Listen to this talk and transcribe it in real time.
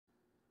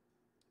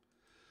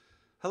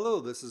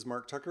Hello, this is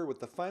Mark Tucker with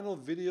the final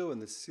video in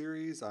the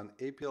series on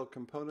APL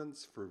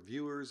components for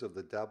viewers of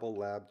the Dabble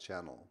Lab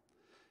channel.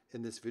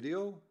 In this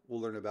video,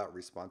 we'll learn about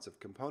responsive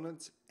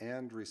components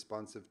and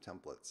responsive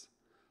templates.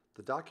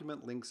 The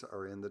document links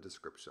are in the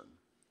description.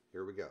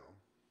 Here we go.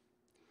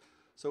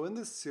 So in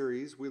this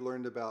series, we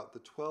learned about the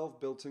 12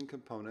 built-in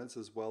components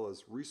as well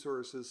as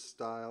resources,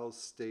 styles,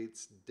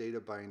 states, data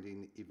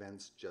binding,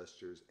 events,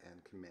 gestures,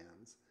 and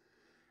commands.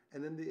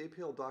 And in the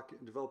APL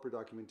developer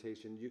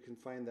documentation, you can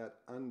find that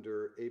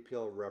under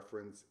APL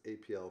reference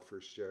APL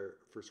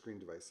for screen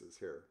devices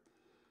here.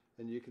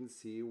 And you can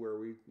see where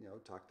we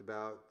talked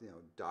about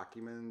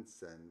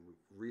documents and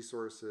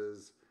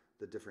resources,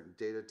 the different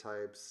data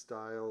types,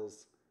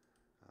 styles,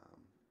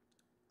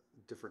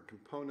 different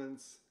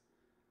components,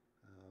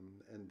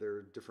 and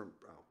their different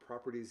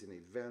properties and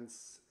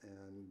events,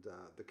 and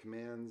the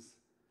commands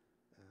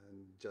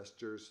and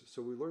gestures.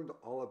 So we learned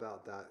all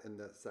about that in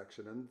that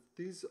section, and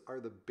these are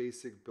the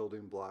basic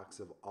building blocks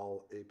of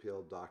all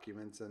APL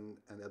documents and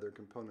other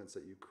components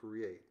that you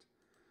create.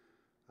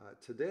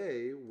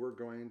 Today we're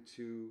going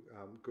to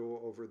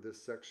go over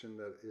this section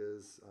that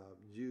is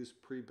use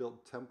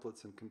pre-built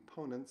templates and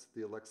components,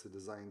 the Alexa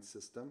design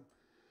system,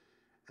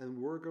 and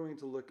we're going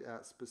to look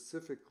at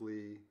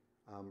specifically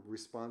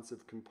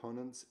responsive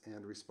components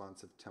and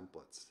responsive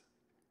templates.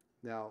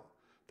 Now,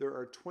 there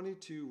are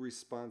 22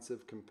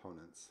 responsive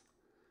components,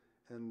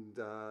 and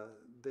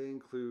they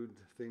include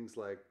things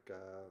like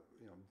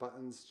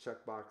buttons,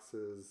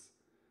 checkboxes,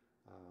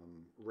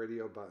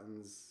 radio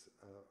buttons,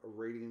 a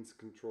ratings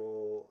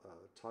control,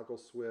 toggle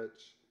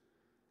switch,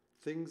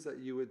 things that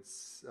you would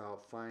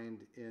find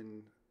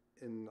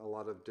in a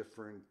lot of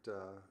different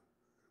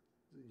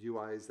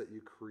UIs that you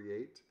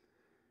create.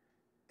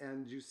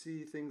 And you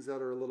see things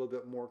that are a little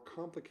bit more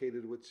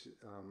complicated, which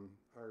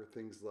are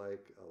things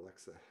like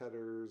Alexa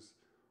headers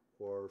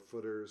or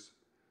footers.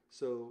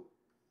 So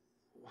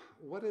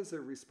what is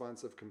a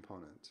responsive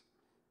component?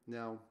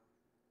 Now,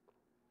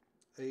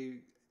 the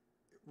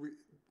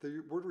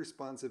word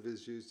responsive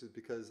is used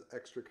because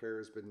extra care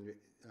has been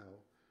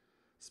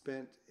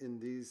spent in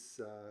these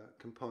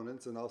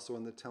components and also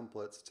in the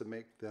templates to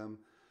make them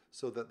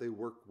so that they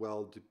work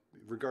well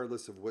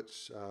regardless of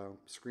which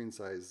screen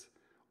size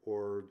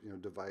or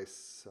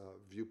device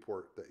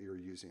viewport that you're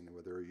using,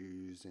 whether you're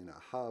using a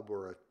hub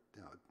or a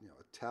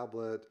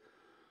tablet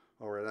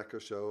or an Echo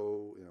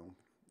Show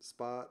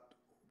Spot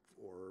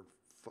or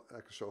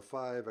Echo Show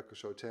 5, Echo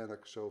Show 10,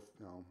 Echo Show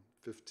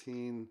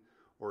 15,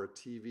 or a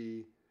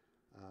TV.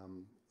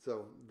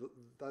 So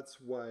that's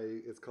why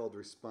it's called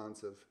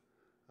responsive.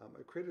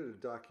 I created a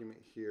document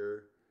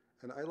here,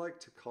 and I like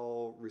to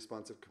call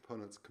responsive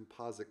components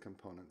composite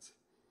components,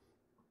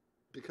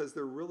 because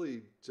they're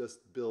really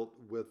just built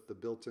with the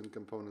built-in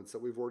components that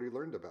we've already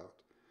learned about.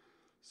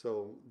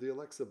 So the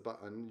Alexa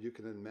button, you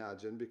can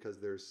imagine, because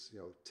there's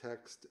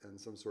text and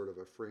some sort of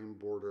a frame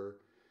border,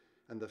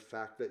 and the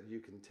fact that you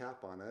can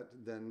tap on it,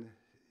 then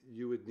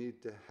you would need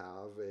to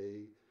have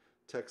a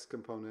text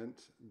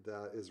component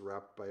that is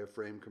wrapped by a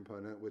frame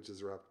component, which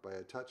is wrapped by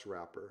a touch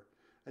wrapper.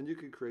 And you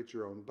can create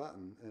your own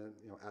button and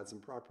add some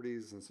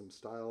properties and some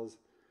styles,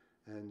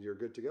 and you're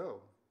good to go.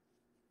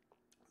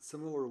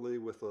 Similarly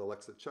with the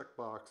Alexa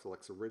checkbox,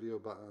 Alexa radio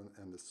button,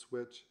 and the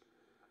switch,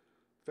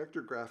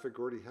 vector graphic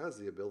already has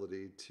the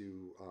ability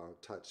to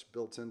touch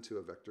built into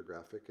a vector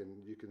graphic,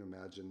 and you can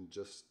imagine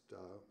just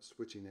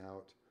switching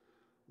out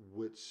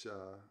which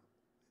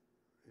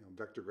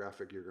vector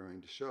graphic you're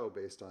going to show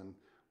based on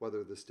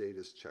whether the state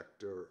is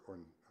checked or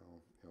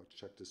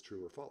checked as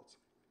true or false.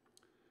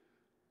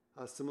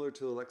 Similar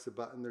to the Alexa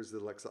button, there's the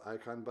Alexa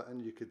icon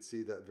button. You could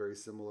see that very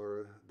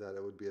similar, that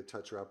it would be a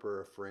touch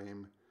wrapper, a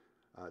frame,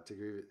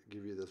 to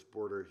give you this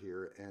border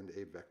here and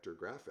a vector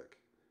graphic.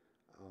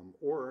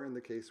 Or in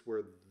the case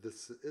where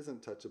this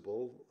isn't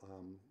touchable,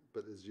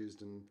 but is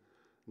used in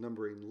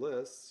numbering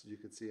lists, you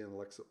can see an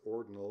Alexa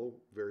ordinal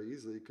very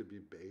easily could be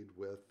made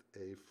with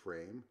a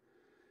frame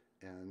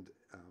and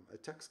a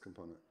text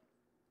component.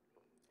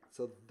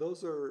 So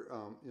those are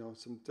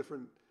some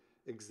different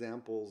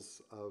examples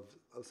of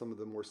some of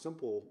the more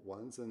simple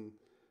ones, and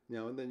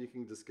then you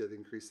can just get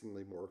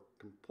increasingly more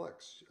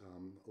complex.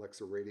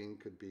 Alexa rating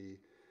could be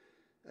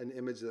an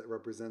image that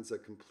represents a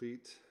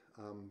complete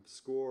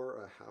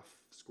score, a half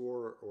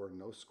score, or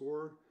no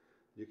score.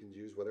 You can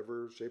use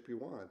whatever shape you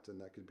want, and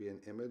that could be an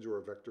image or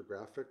a vector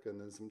graphic, and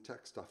then some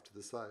text off to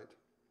the side.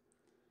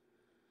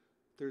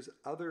 There's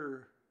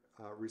other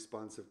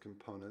responsive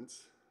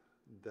components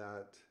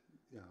that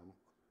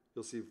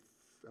you'll see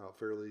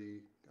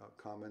fairly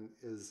common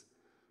is,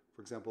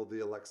 for example, the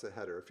Alexa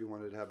header. If you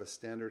wanted to have a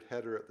standard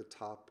header at the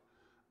top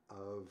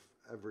of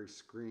every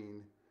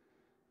screen,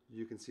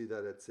 you can see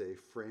that it's a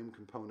frame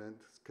component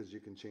because you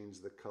can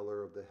change the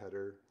color of the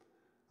header.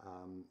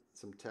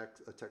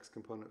 A text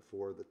component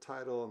for the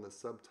title and the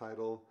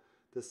subtitle.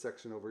 This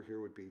section over here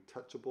would be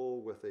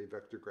touchable with a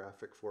vector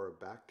graphic for a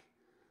back,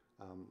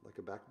 like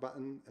a back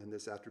button. And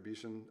this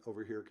attribution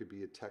over here could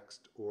be a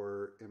text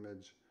or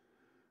image.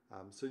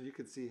 So you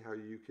could see how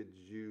you could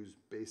use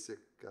basic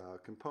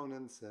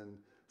components and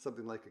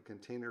something like a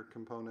container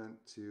component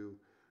to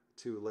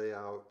lay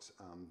out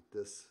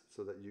this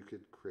so that you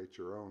could create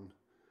your own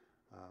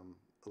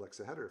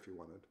Alexa header if you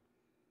wanted.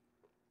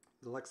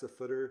 The Alexa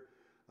footer,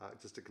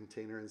 just a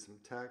container and some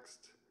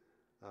text.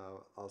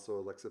 Also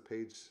Alexa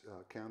page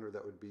counter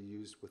that would be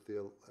used with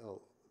the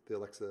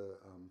Alexa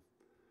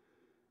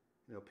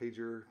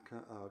pager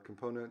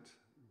component.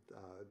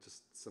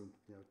 Just some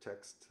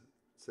text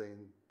saying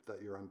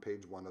that you're on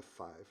page 1 of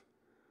 5.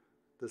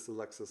 This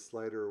Alexa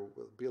slider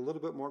will be a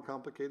little bit more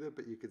complicated,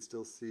 but you could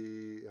still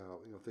see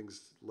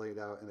things laid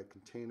out in a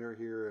container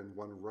here in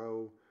one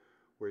row,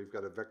 where you've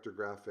got a vector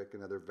graphic,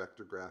 another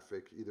vector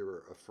graphic, either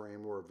a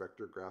frame or a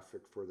vector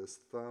graphic for this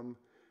thumb,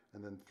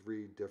 and then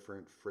 3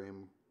 different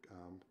frame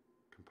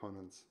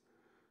components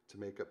to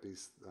make up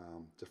these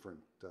different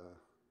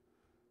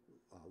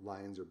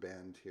lines or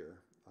band here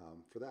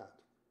for that.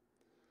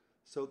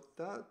 So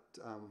that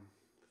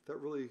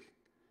really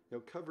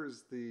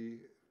covers the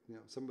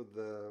some of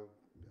the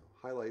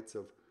highlights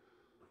of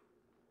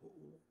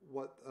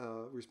what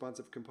a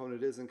responsive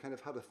component is and kind of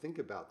how to think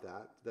about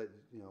that.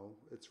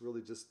 It's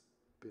really just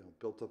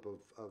built up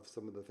of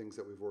some of the things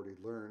that we've already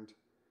learned.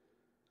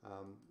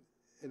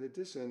 In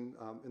addition,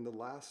 in the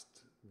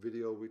last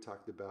video we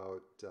talked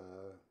about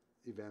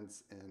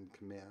events and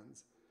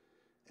commands,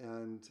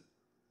 and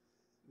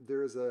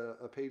there is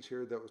a page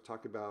here that was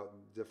talking about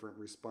different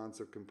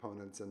responsive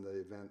components and the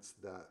events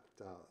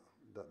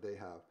that they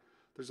have.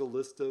 There's a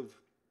list of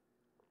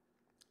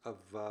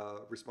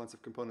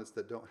responsive components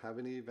that don't have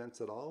any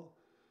events at all,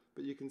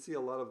 but you can see a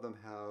lot of them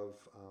have,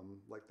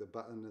 like the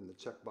button and the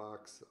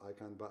checkbox,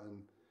 icon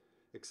button,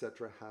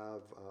 etc.,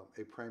 have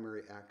a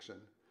primary action.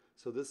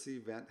 So this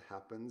event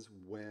happens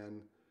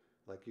when,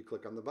 like, you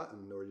click on the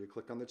button or you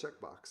click on the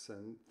checkbox,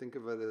 and think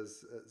of it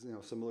as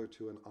similar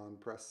to an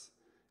on-press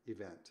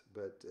event.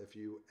 But if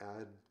you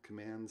add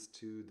commands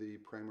to the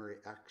primary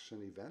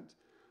action event,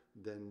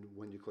 then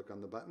when you click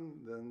on the button,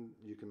 then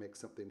you can make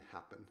something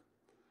happen.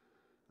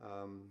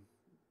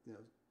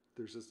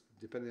 There's just,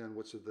 depending on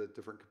which of the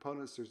different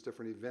components, there's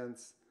different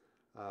events.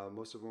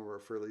 Most of them are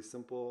fairly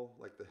simple,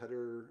 like the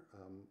header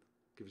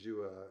gives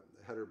you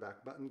a header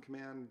back button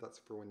command. That's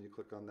for when you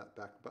click on that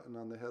back button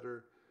on the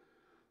header.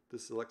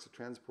 This Alexa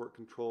transport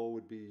control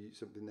would be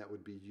something that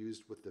would be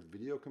used with the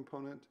video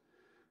component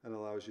and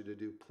allows you to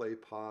do play,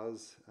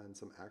 pause, and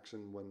some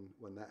action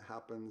when that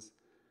happens,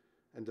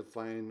 and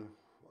define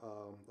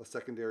a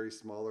secondary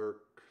smaller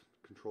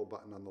control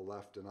button on the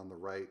left and on the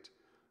right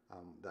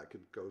that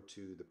could go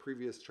to the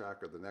previous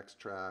track or the next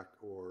track,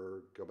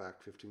 or go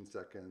back 15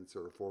 seconds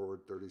or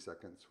forward 30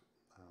 seconds,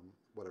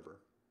 whatever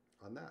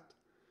on that.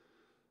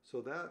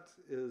 So that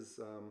is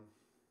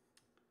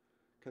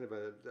kind of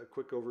a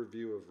quick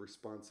overview of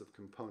responsive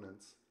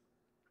components.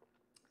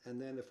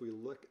 And then if we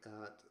look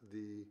at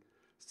the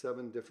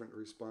 7 different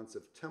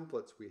responsive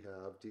templates we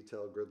have: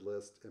 detail, grid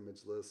list,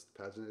 image list,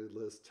 paginated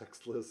list,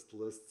 text list,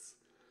 lists,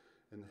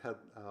 and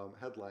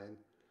headline,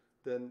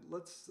 then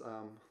let's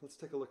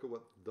take a look at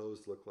what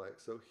those look like.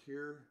 So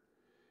here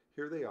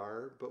they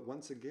are, but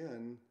once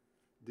again,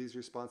 these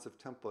responsive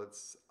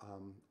templates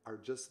are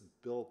just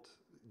built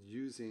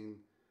using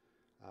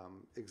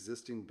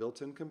existing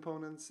built-in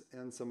components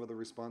and some of the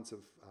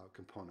responsive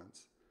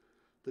components.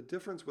 The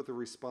difference with a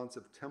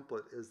responsive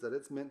template is that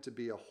it's meant to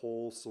be a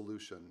whole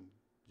solution.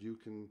 You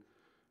can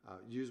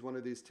use one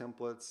of these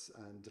templates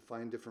and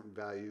define different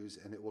values,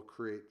 and it will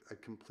create a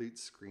complete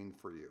screen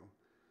for you.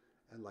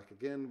 And like,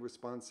 again,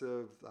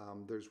 responsive,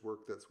 there's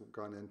work that's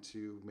gone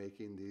into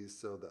making these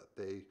so that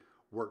they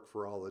work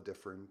for all the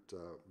different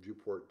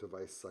viewport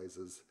device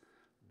sizes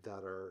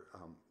that are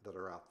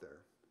out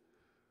there.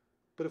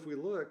 But if we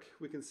look,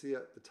 we can see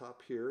at the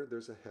top here,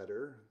 there's a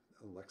header,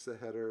 an Alexa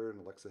header, an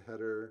Alexa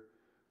header.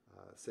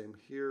 Same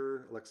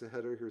here, Alexa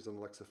header, here's an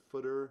Alexa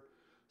footer.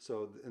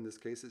 So in this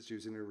case, it's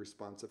using a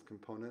responsive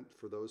component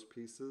for those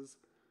pieces.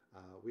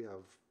 We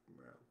have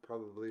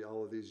probably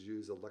all of these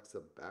use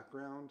Alexa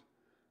background,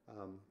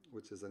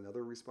 which is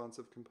another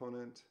responsive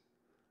component,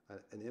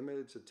 an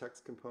image, a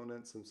text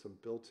component, some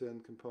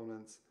built-in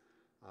components,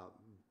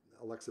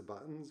 Alexa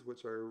buttons,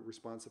 which are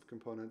responsive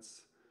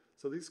components.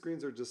 So these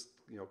screens are just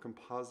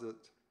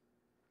composite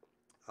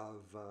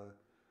of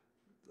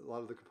a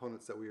lot of the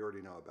components that we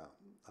already know about.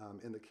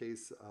 In the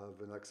case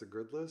of an Alexa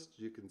grid list,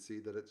 you can see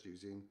that it's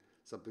using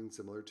something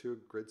similar to a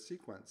grid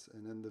sequence.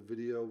 And in the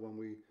video, when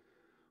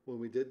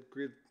we did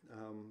grid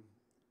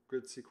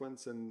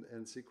sequence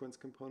and sequence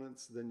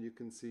components, then you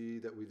can see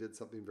that we did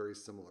something very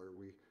similar.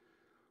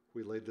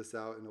 We laid this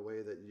out in a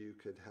way that you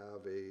could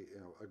have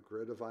a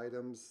grid of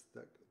items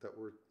that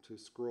were to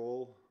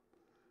scroll,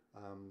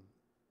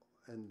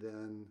 and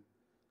then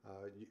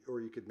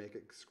or you could make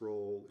it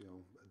scroll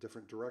a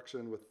different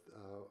direction with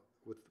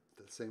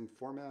the same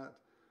format,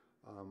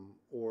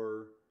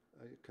 or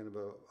kind of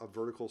a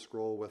vertical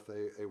scroll with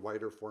a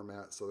wider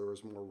format, so there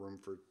was more room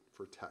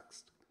for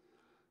text.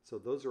 So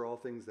those are all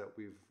things that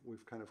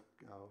we've kind of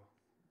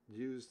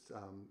used,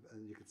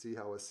 and you can see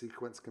how a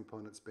sequence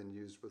component's been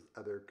used with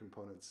other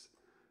components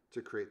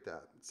to create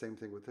that. Same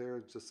thing with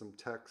there, just some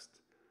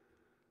text,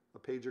 a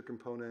pager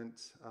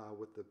component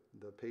with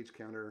the page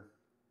counter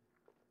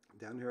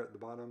down here at the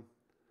bottom.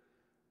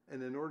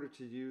 And in order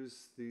to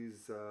use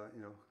these,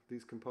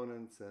 these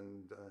components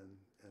and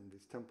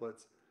these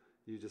templates,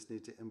 you just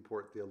need to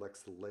import the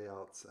Alexa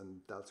layouts, and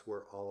that's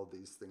where all of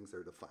these things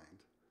are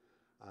defined.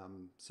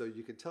 So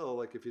you can tell,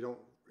 like, if you don't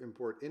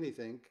import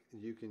anything,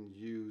 you can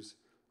use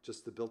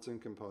just the built-in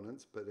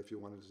components, but if you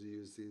wanted to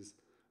use these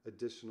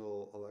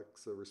additional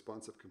Alexa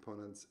responsive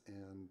components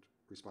and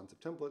responsive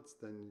templates,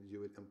 then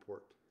you would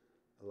import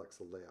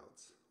Alexa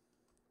layouts.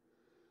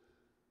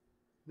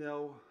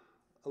 Now,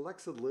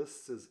 Alexa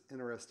lists is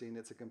interesting.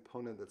 It's a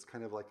component that's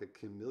kind of like a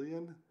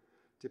chameleon.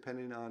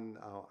 Depending on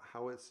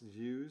how it's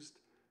used,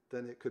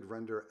 then it could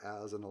render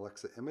as an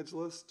Alexa image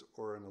list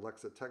or an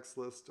Alexa text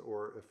list,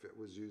 or if it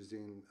was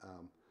using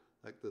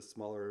like the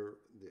smaller,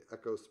 the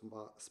echo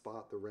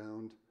spot, the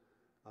round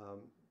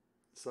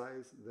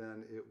size,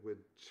 then it would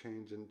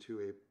change into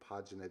a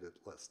paginated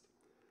list.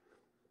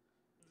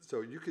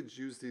 So you could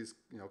use these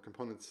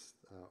components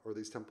or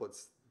these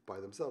templates by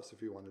themselves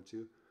if you wanted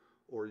to,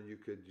 or you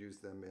could use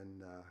them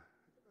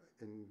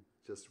in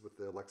just with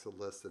the Alexa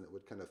list, and it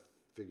would kind of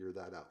figure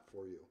that out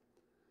for you.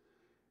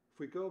 If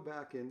we go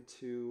back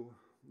into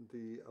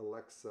the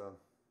Alexa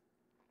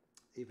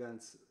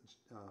events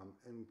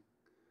and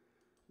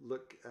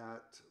look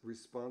at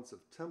responsive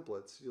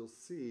templates, you'll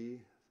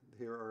see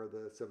here are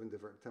the 7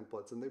 different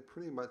templates, and they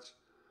pretty much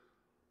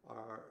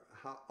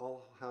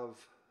all have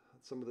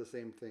some of the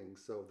same things.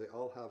 So they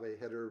all have a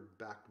header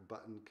back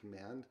button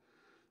command.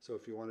 So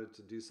if you wanted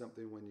to do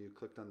something when you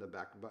clicked on the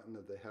back button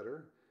of the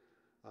header,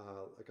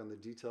 like on the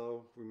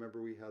detail,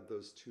 remember we had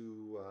those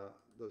two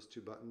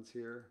buttons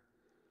here.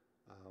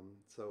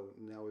 So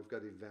now we've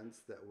got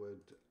events that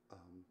would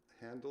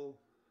handle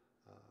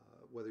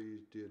whether you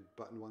did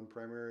button 1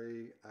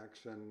 primary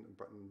action,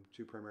 button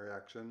 2 primary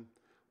action.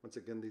 Once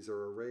again, these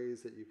are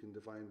arrays that you can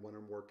define one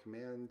or more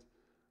command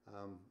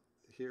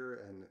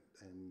here,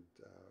 and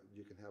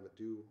you can have it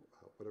do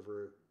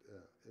whatever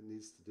it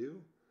needs to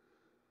do.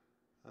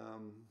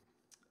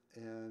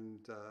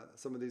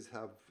 Some of these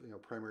have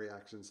primary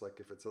actions, like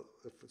if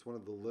it's one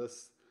of the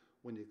lists,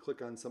 when you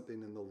click on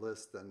something in the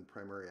list, then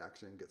primary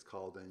action gets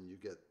called and you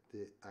get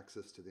the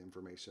access to the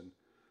information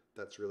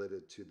that's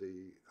related to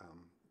the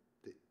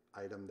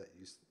item that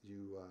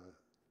you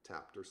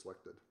tapped or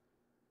selected.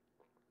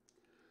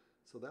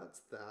 So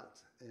that's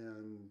that,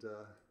 and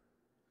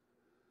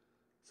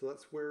so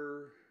that's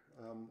where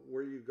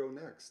you go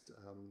next.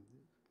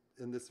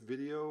 In this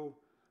video,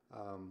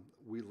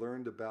 we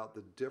learned about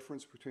the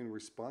difference between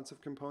responsive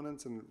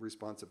components and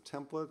responsive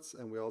templates,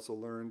 and we also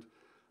learned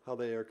how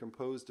they are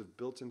composed of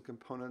built-in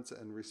components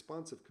and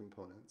responsive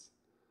components.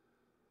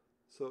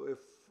 So if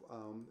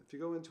you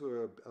go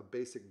into a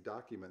basic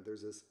document,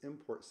 there's this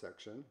import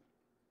section,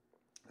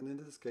 and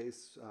in this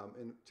case,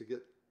 to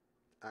get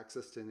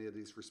access to any of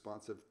these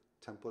responsive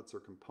templates or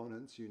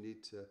components, you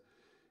need to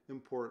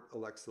import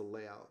Alexa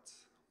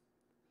layouts.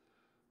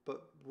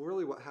 But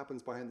really what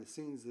happens behind the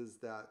scenes is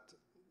that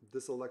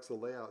this Alexa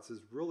layouts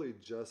is really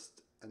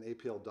just an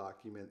APL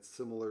document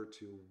similar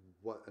to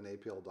what an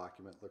APL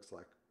document looks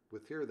like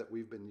with here that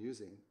we've been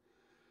using.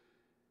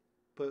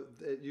 But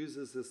it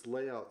uses this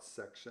layout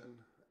section,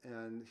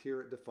 and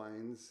here it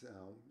defines,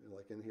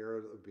 like in here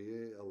it would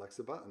be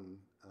Alexa button,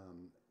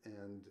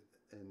 and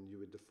you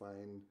would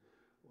define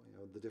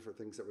the different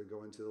things that would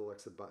go into the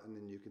Alexa button,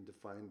 and you can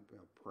define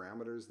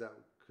parameters that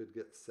could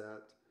get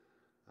set.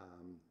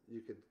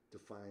 You could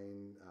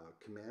define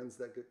commands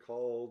that get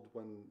called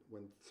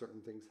when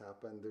certain things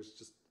happen. There's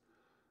just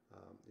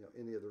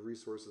any of the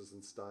resources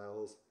and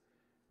styles.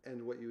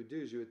 And what you would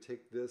do is you would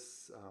take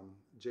this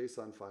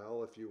JSON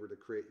file if you were to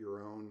create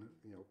your own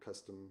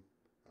custom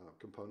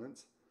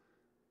components,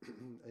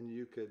 and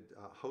you could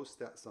host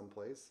that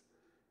someplace,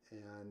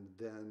 and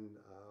then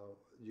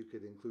you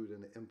could include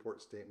an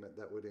import statement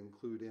that would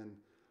include in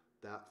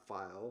that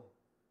file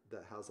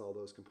that has all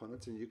those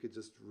components, and you could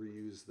just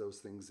reuse those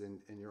things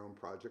in your own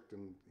project,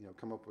 and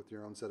come up with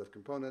your own set of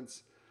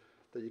components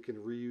that you can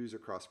reuse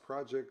across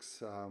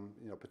projects,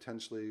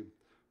 potentially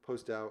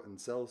post out and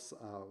sell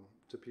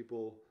to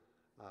people.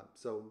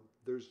 So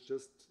there's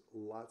just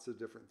lots of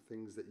different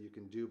things that you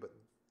can do, but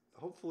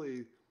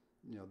hopefully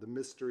the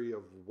mystery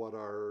of what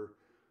are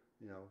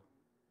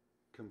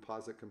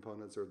composite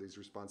components or these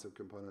responsive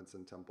components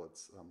and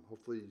templates,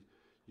 hopefully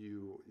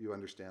you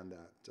understand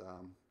that.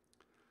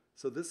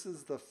 So this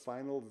is the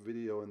final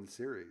video in the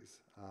series.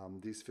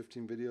 These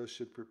 15 videos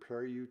should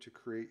prepare you to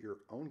create your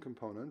own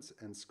components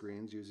and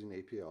screens using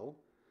APL.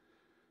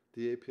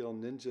 The APL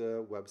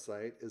Ninja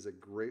website is a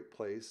great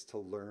place to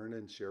learn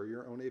and share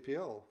your own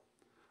APL.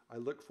 I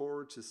look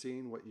forward to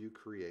seeing what you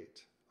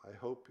create. I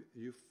hope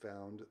you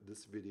found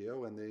this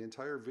video and the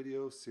entire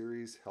video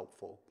series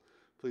helpful.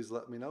 Please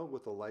let me know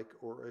with a like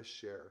or a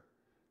share.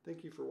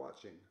 Thank you for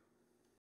watching.